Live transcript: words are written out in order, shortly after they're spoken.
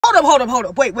hold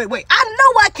up. Wait. I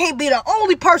know I can't be the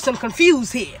only person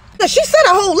confused here. She said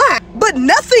a whole lot, but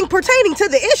nothing pertaining to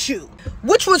the issue,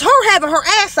 which was her having her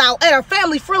ass out at a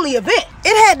family-friendly event.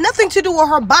 It had nothing to do with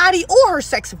her body or her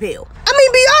sex appeal. I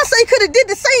mean, Beyonce could have did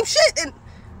the same shit and...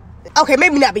 Okay,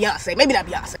 maybe not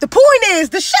Beyonce. The point is,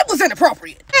 the shit was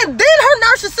inappropriate. And then her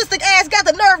narcissistic ass got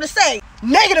the nerve to say,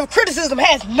 negative criticism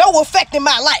has no effect in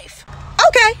my life.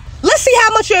 Okay, let's see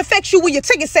how much it affects you when your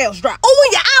ticket sales drop. Or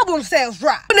when your album sales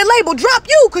drop. When the label drop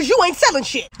you because you ain't selling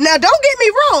shit. Now, don't get me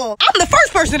wrong. I'm the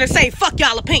first person to say, fuck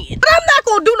y'all opinion. But I'm not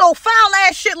gonna do no foul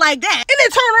ass shit like that. And then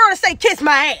turn around and say, kiss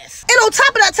my ass. And on top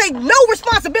of that, take no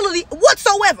responsibility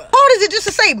whatsoever. Hard is it just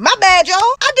to say, my bad, y'all.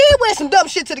 I did wear some dumb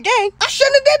shit to the game. I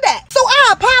shouldn't have did that. So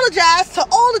I apologize to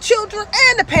all the children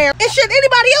and the parents and shit,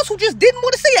 anybody else who just didn't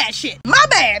want to see that shit. My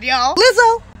bad, y'all.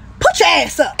 Lizzo, put your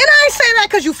ass up. And I ain't saying that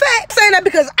because you fat. I'm saying that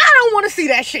because I don't want to see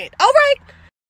that shit. All right?